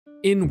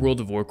In World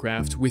of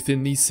Warcraft,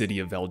 within the city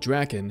of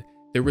Valdrakken,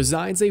 there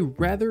resides a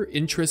rather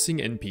interesting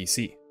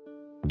NPC.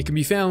 It can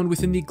be found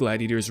within the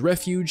Gladiator's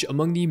Refuge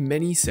among the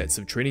many sets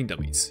of training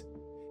dummies.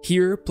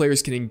 Here,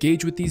 players can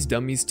engage with these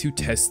dummies to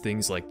test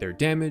things like their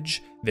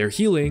damage, their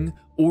healing,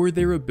 or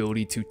their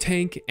ability to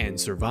tank and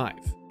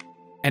survive.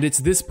 And it's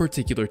this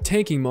particular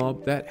tanking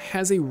mob that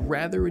has a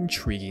rather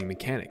intriguing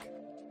mechanic.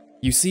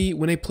 You see,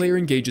 when a player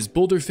engages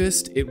Boulder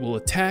Fist, it will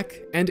attack,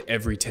 and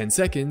every 10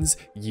 seconds,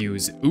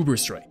 use Uber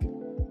Strike.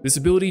 This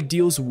ability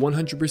deals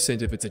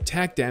 100% of its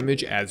attack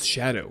damage as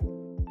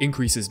Shadow,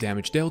 increases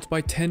damage dealt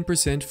by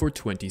 10% for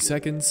 20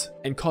 seconds,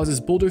 and causes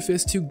Boulder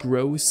Fist to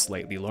grow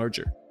slightly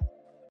larger.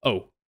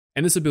 Oh,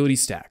 and this ability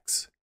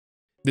stacks.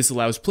 This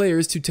allows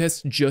players to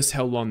test just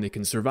how long they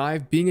can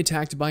survive being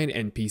attacked by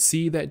an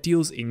NPC that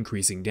deals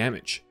increasing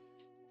damage.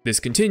 This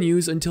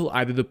continues until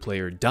either the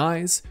player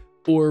dies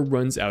or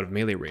runs out of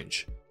melee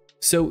range.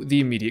 So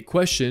the immediate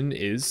question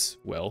is,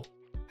 well,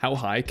 how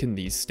high can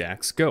these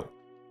stacks go?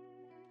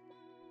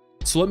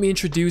 So let me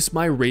introduce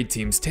my raid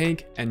team's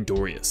tank,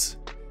 Andorius.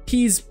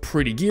 He's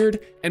pretty geared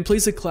and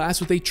plays a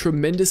class with a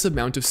tremendous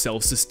amount of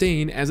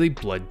self-sustain as a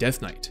Blood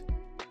Death Knight.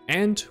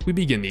 And we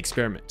begin the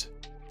experiment.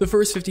 The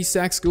first 50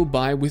 stacks go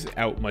by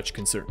without much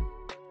concern.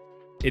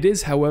 It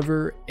is,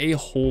 however, a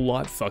whole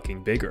lot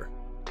fucking bigger,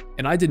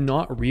 and I did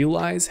not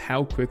realize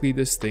how quickly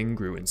this thing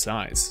grew in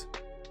size.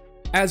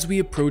 As we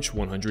approach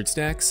 100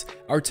 stacks,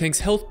 our tank's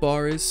health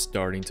bar is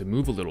starting to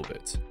move a little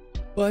bit.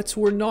 But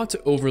we're not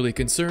overly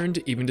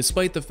concerned, even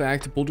despite the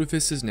fact Boulder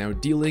Fist is now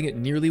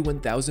dealing nearly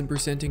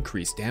 1000%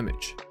 increased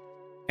damage.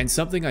 And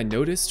something I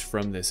noticed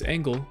from this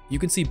angle, you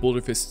can see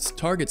Boulder Fist's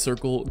target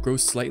circle grow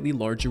slightly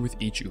larger with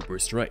each Uber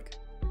Strike.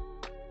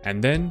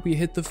 And then we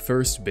hit the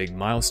first big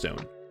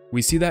milestone.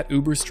 We see that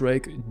Uber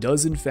Strike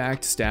does in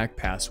fact stack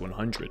past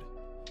 100.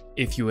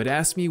 If you had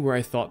asked me where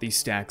I thought these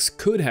stacks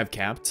could have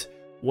capped,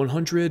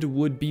 100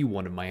 would be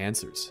one of my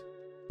answers.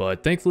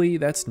 But thankfully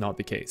that's not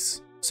the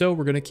case, so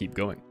we're gonna keep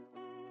going.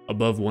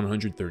 Above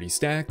 130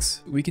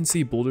 stacks, we can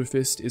see Boulder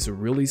Fist is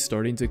really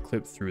starting to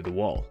clip through the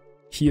wall.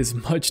 He is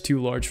much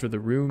too large for the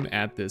room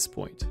at this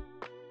point.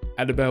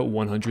 At about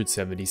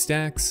 170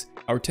 stacks,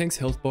 our tank's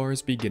health bar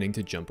is beginning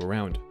to jump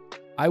around.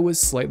 I was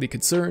slightly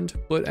concerned,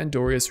 but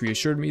Andorius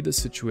reassured me the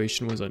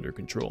situation was under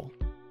control.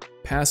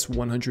 Past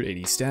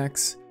 180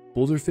 stacks,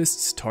 Boulder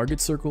Fist's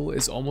target circle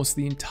is almost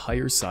the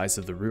entire size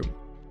of the room.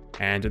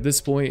 And at this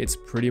point, it's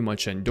pretty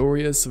much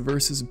Andorius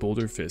versus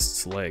Boulder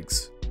Fist's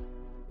legs.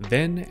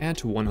 Then,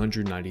 at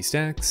 190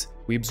 stacks,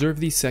 we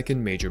observe the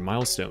second major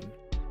milestone.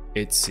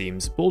 It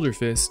seems Boulder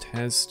Fist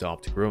has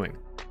stopped growing.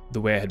 The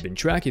way I had been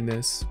tracking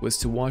this was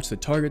to watch the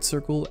target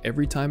circle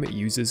every time it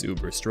uses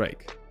Uber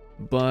Strike.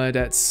 But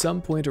at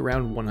some point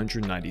around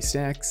 190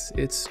 stacks,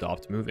 it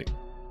stopped moving.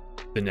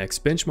 The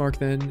next benchmark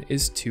then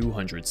is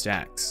 200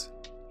 stacks.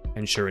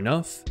 And sure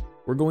enough,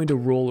 we're going to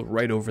roll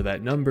right over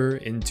that number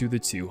into the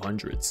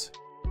 200s.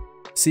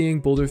 Seeing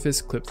Boulder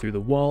Fist clip through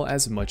the wall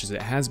as much as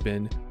it has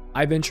been,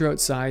 I venture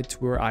outside to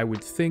where I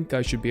would think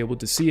I should be able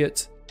to see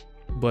it,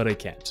 but I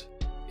can't.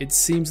 It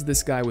seems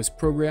this guy was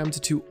programmed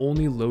to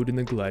only load in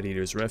the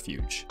Gladiator's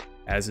Refuge,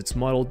 as its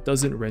model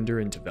doesn't render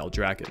into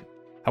Valdrakken.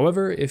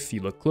 However, if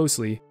you look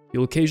closely,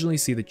 you'll occasionally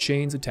see the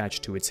chains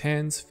attached to its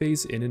hands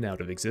phase in and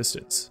out of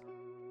existence.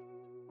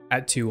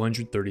 At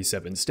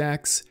 237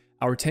 stacks,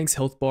 our tank's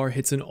health bar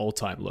hits an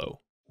all-time low.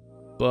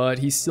 But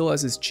he still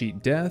has his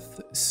cheat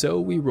death, so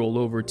we roll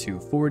over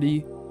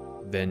 240,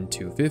 then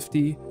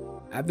 250.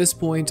 At this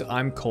point,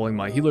 I'm calling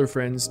my healer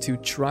friends to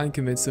try and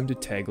convince them to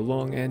tag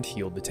along and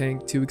heal the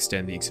tank to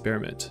extend the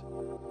experiment.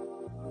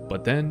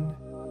 But then,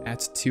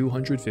 at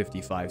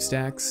 255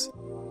 stacks,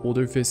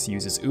 Boulder Fist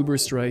uses Uber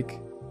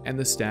Strike, and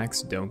the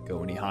stacks don't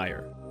go any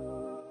higher.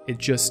 It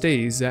just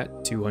stays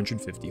at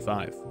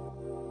 255.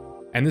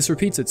 And this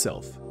repeats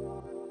itself,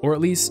 or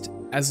at least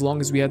as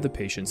long as we had the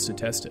patience to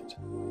test it.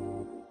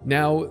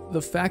 Now,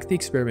 the fact the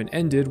experiment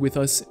ended with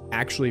us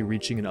actually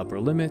reaching an upper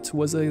limit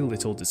was a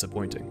little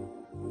disappointing.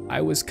 I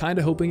was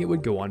kinda hoping it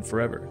would go on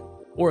forever,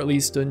 or at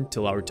least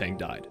until our tank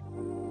died.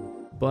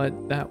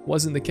 But that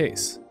wasn't the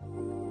case.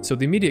 So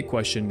the immediate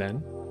question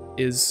then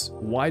is,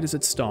 why does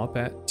it stop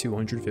at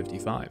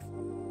 255?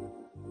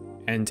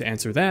 And to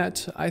answer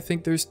that, I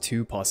think there's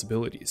two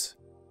possibilities.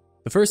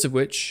 The first of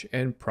which,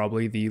 and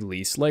probably the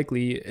least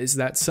likely, is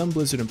that some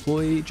Blizzard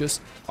employee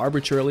just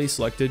arbitrarily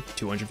selected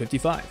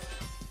 255.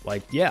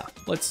 Like, yeah,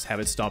 let's have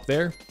it stop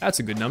there, that's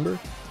a good number.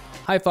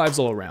 High fives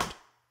all around.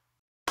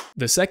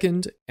 The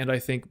second, and I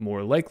think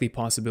more likely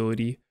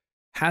possibility,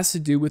 has to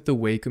do with the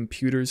way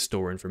computers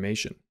store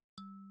information.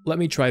 Let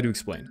me try to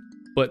explain.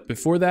 But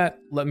before that,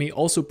 let me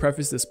also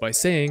preface this by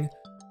saying,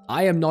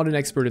 I am not an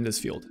expert in this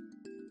field.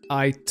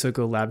 I took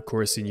a lab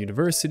course in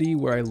university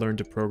where I learned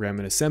to program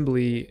in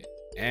assembly,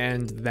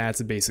 and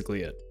that's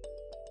basically it.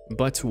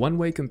 But one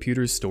way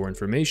computers store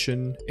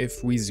information,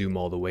 if we zoom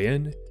all the way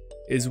in,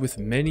 is with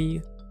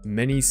many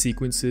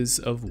sequences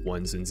of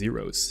ones and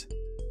zeros.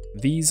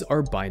 These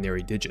are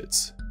binary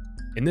digits.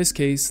 In this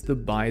case, the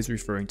bi is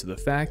referring to the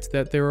fact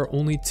that there are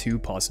only two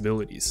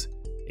possibilities,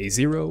 a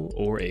 0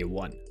 or a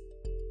 1.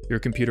 Your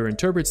computer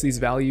interprets these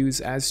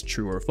values as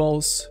true or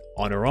false,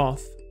 on or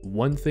off,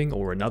 one thing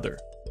or another.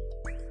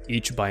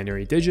 Each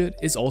binary digit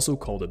is also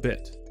called a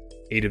bit.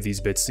 8 of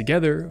these bits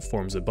together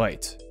forms a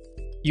byte.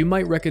 You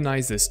might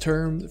recognize this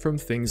term from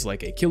things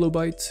like a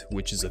kilobyte,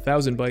 which is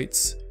 1,000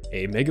 bytes,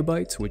 a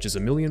megabyte, which is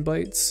 1,000,000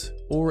 bytes,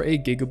 or a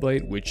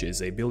gigabyte, which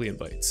is 1,000,000,000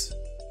 bytes.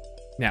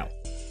 Now,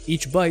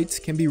 each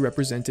byte can be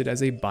represented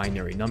as a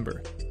binary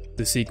number,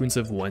 the sequence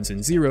of ones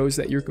and zeros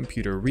that your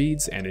computer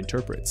reads and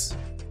interprets.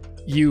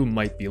 You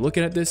might be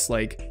looking at this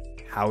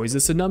like, how is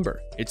this a number?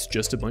 It's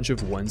just a bunch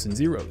of ones and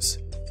zeros.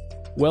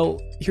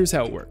 Well, here's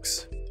how it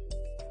works.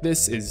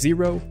 This is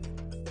 0,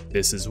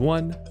 this is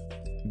 1,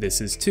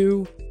 this is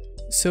 2,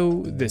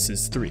 so this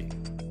is 3,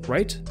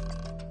 right?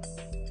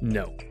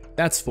 No,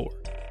 that's 4.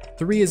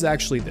 3 is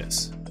actually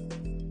this.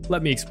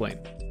 Let me explain.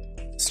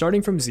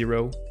 Starting from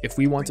 0, if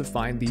we want to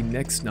find the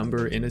next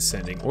number in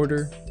ascending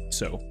order,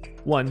 so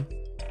 1,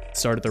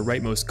 start at the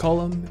rightmost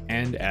column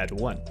and add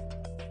 1.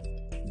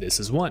 This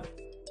is 1.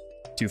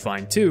 To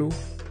find 2,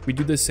 we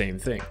do the same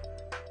thing,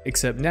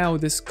 except now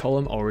this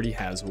column already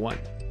has 1.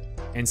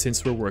 And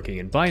since we're working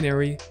in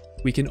binary,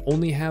 we can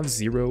only have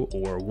 0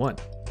 or 1.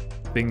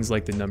 Things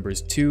like the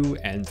numbers 2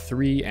 and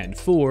 3 and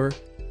 4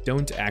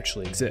 don't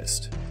actually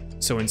exist.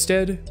 So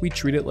instead, we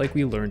treat it like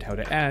we learned how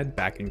to add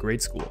back in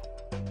grade school.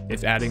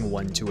 If adding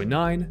 1 to a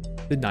 9,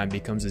 the 9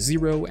 becomes a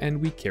 0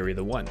 and we carry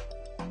the 1.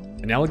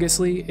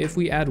 Analogously, if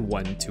we add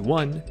 1 to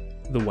 1,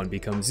 the 1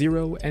 becomes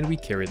 0 and we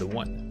carry the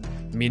 1,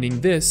 meaning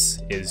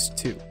this is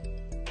 2.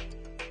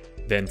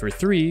 Then for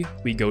 3,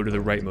 we go to the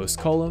rightmost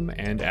column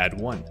and add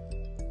 1.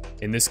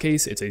 In this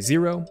case, it's a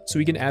 0, so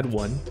we can add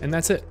 1 and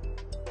that's it.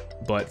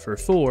 But for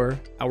 4,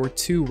 our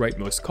 2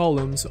 rightmost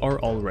columns are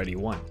already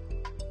 1.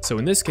 So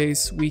in this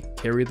case, we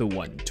carry the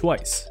 1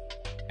 twice,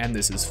 and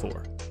this is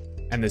 4.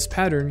 And this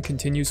pattern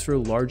continues for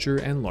larger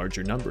and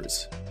larger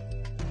numbers.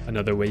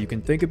 Another way you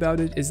can think about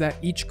it is that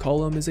each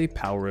column is a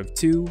power of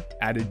 2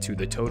 added to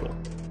the total.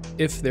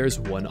 If there's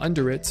 1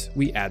 under it,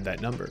 we add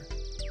that number.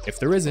 If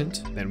there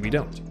isn't, then we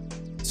don't.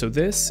 So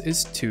this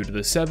is 2 to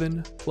the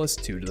 7 plus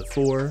 2 to the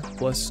 4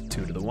 plus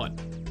 2 to the 1,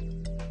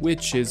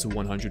 which is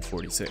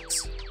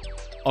 146.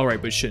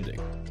 Alright, but Shindig,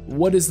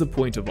 what is the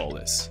point of all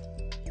this?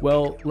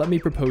 Well, let me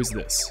propose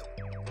this.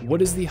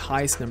 What is the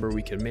highest number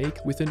we can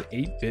make with an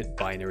 8-bit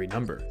binary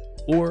number,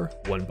 or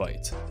 1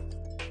 byte?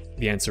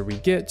 The answer we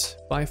get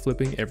by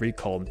flipping every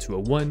column to a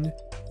 1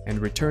 and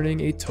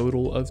returning a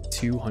total of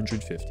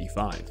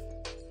 255.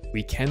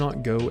 We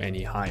cannot go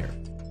any higher.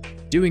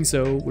 Doing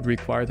so would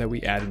require that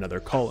we add another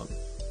column,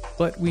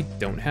 but we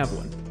don't have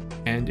one.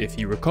 And if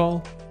you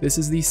recall, this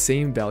is the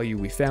same value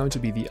we found to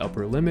be the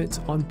upper limit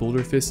on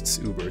Boulderfist's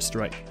Uber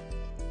strike.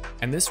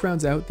 And this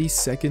rounds out the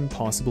second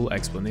possible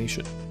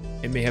explanation.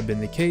 It may have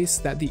been the case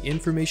that the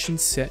information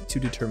set to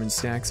determine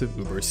stacks of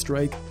Uber's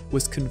strike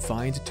was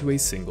confined to a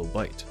single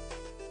byte.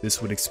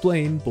 This would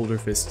explain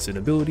Boulderfist's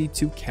inability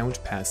to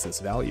count past this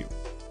value.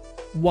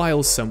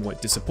 While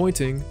somewhat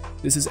disappointing,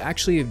 this is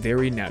actually a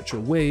very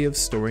natural way of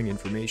storing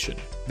information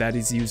that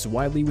is used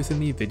widely within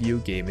the video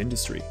game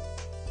industry.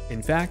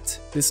 In fact,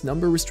 this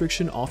number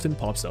restriction often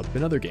pops up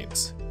in other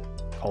games.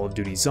 Call of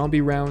Duty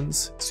zombie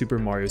rounds, Super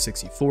Mario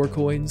 64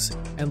 coins,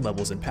 and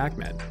levels in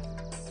Pac-Man.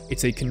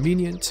 It's a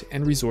convenient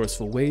and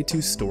resourceful way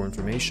to store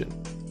information.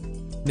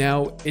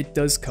 Now, it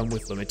does come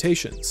with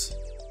limitations,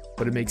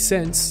 but it makes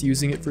sense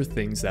using it for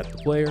things that the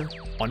player,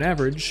 on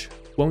average,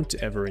 won't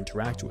ever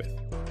interact with.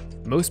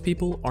 Most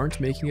people aren't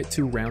making it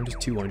to round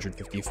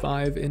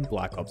 255 in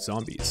Black Ops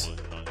Zombies,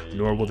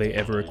 nor will they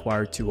ever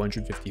acquire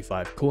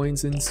 255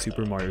 coins in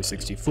Super Mario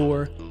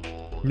 64,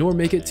 nor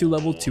make it to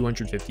level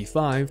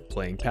 255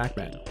 playing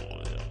Pac-Man.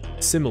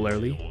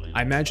 Similarly,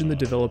 I imagine the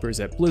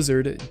developers at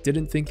Blizzard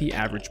didn't think the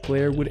average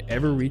player would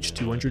ever reach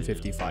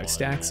 255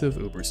 stacks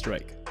of Uber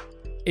Strike,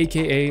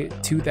 aka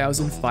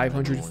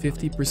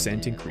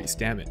 2,550% increased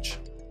damage.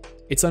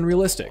 It's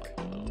unrealistic.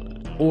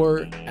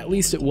 Or at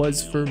least it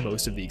was for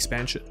most of the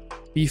expansion,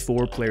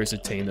 before players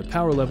attain the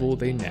power level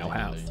they now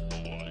have.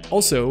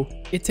 Also,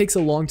 it takes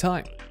a long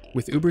time.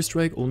 With Uber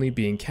Strike only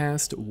being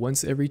cast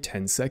once every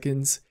 10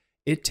 seconds,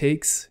 it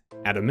takes,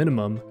 at a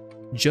minimum,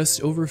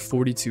 just over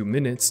 42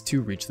 minutes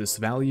to reach this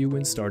value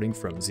when starting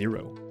from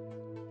 0.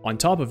 On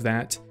top of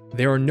that,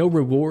 there are no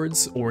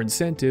rewards or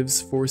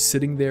incentives for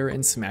sitting there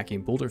and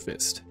smacking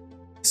Boulderfist,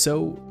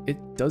 so it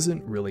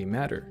doesn't really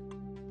matter.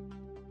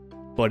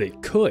 But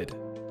it could.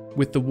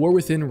 With the War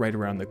Within right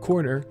around the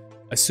corner,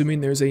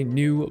 assuming there's a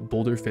new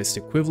Boulderfist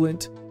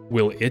equivalent,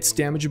 will its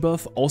damage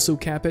buff also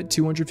cap at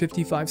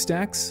 255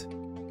 stacks?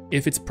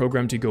 If it's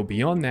programmed to go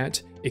beyond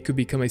that, it could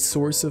become a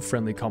source of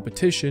friendly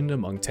competition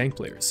among tank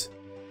players.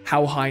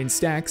 How high in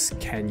stacks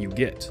can you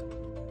get?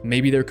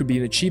 Maybe there could be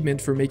an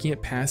achievement for making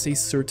it past a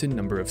certain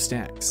number of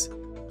stacks.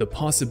 The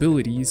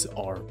possibilities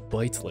are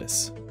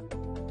byteless.